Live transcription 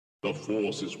The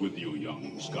Force is with you,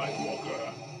 young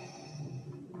Skywalker.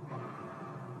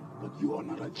 But you are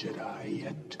not a Jedi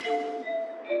yet.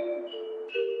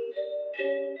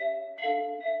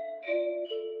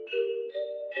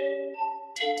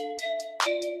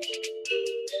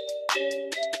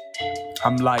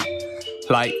 I'm like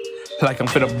I'm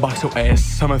finna bust her ass.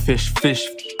 Summerfish, fish,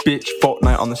 bitch,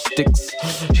 Fortnite on the sticks.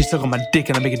 She suck on my dick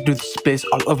and I make it do the spits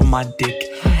all over my dick.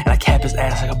 And I cap his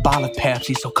ass like a bottle of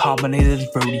Pepsi, so carbonated and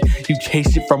fruity. You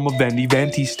taste it from a venti,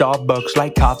 Starbucks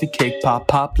like coffee cake,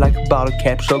 pop like a bottle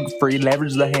cap, sugar free,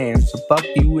 leverage the hand. So fuck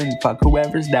you and fuck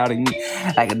whoever's doubting me.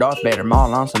 Like a Darth Vader,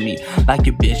 maul onto me. Like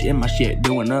your bitch in my shit,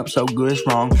 doing up so good it's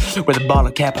wrong. With a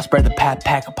bottle cap, I spread the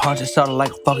pack of punches, subtle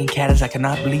like a fucking cat. As I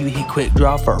cannot believe it, hit quick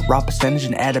draw for a raw percentage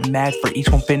and add a mag for each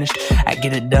one finished. I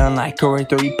get it done like Corey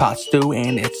 3 pot stew,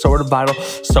 and it's sorta vital.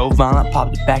 So violent,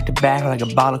 popped it back to back like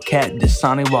a bottle cat, this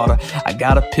sunny water. I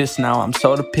gotta piss now, I'm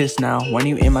sorta pissed now. When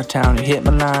you in my town, you hit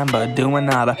my line, but doing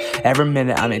nada. Every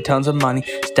minute I make tons of money,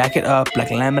 stack it up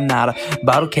like a laminata.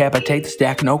 Bottle cap, I take the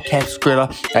stack, no cap, skrilla.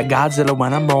 Like Godzilla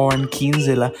when I'm roaring, Keen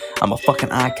Zilla. I'm a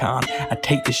fucking icon, I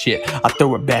take the shit, I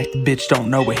throw it back, the bitch don't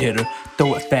know a hitter.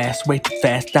 Throw it fast, way too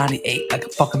fast, 98 like a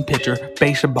fucking pitcher.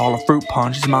 Base a ball of fruit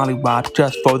punch, Molly wipes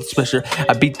just for the swisher.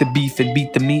 I beat the beef and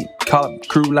beat the meat, call up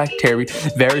crew like Terry.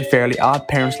 Very fairly, odd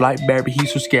parents like Barry,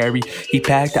 he's so scary. He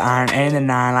packed the iron and the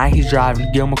 9 like he's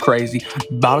driving Gilmore crazy.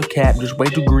 Bottle cap just way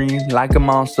too green like a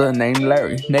monster named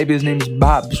Larry. Maybe his name is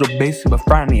Bob, so basic but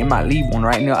frightening, it might leave one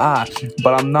right in your eye.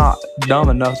 But I'm not dumb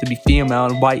enough to be female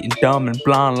and white and dumb and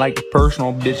blonde like a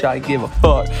personal bitch, I give a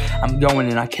fuck. I'm going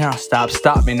and I cannot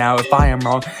stop me now. If I am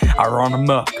wrong, I run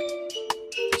amok.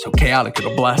 So chaotic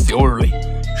it'll blast the orderly.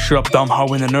 Shut up dumb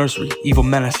hoe in the nursery. Evil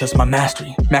menace, that's my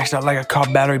mastery. Maxed out like a car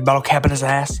battery, bottle cap in his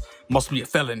ass. Must be a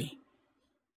felony.